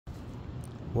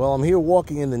Well, I'm here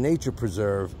walking in the nature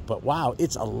preserve, but wow,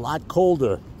 it's a lot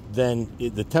colder than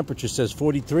the temperature says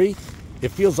 43. It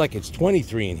feels like it's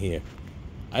 23 in here.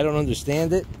 I don't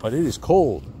understand it, but it is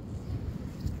cold.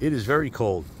 It is very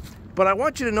cold. But I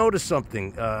want you to notice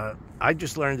something. I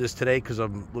just learned this today because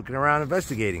I'm looking around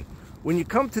investigating. When you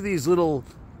come to these little,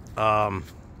 I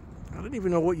don't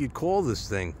even know what you'd call this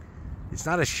thing. It's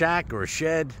not a shack or a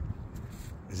shed.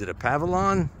 Is it a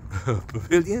pavilion?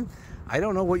 Pavilion? I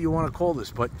don't know what you want to call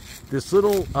this, but this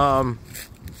little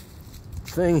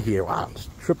thing here. Wow, I'm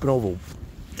tripping over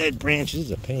dead branches.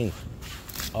 This is a pain.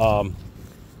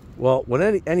 Well,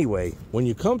 anyway, when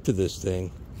you come to this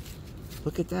thing,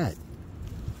 look at that.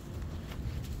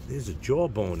 There's a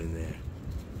jawbone in there.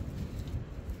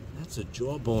 That's a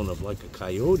jawbone of like a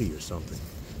coyote or something.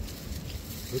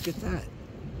 Look at that.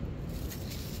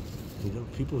 You know,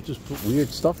 people just put weird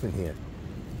stuff in here.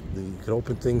 You can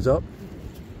open things up,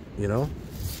 you know.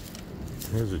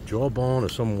 There's a jawbone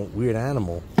of some weird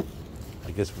animal.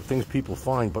 I guess for things people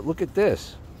find. But look at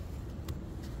this.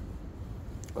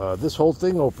 This whole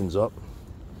thing opens up.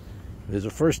 There's a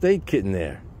first aid kit in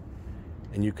there.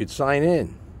 And you could sign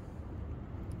in.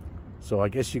 So I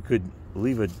guess you could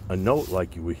leave a note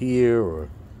like you were here or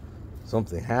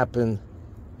something happened.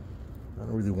 I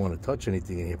don't really want to touch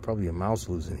anything in here. Probably a mouse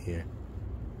lives in here.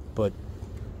 But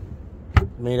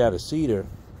made out of cedar.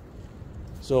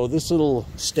 So this little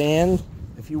stand,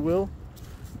 if you will,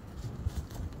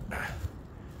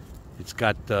 it's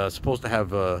got supposed to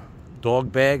have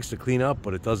dog bags to clean up,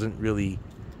 but it doesn't really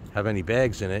have any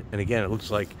bags in it. And again, it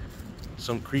looks like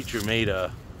some creature made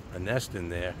a nest in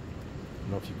there. I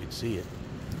don't know if you can see it,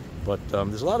 but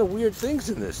there's a lot of weird things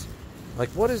in this. Like,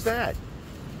 what is that?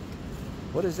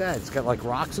 What is that? It's got like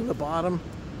rocks in the bottom.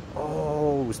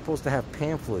 Oh, it was supposed to have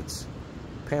pamphlets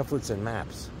and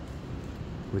maps,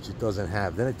 which it doesn't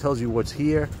have. Then it tells you what's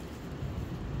here.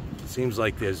 It seems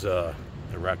like there's a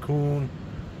raccoon,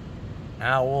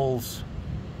 owls,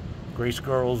 gray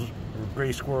squirrels,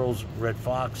 red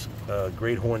fox,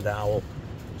 great horned owl.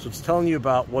 So it's telling you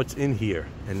about what's in here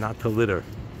and not to litter.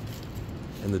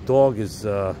 And the dog is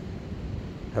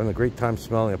having a great time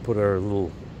smelling. I put her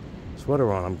little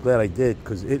sweater on. I'm glad I did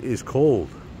because it is cold.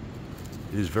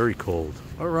 It is very cold.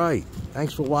 All right.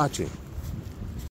 Thanks for watching.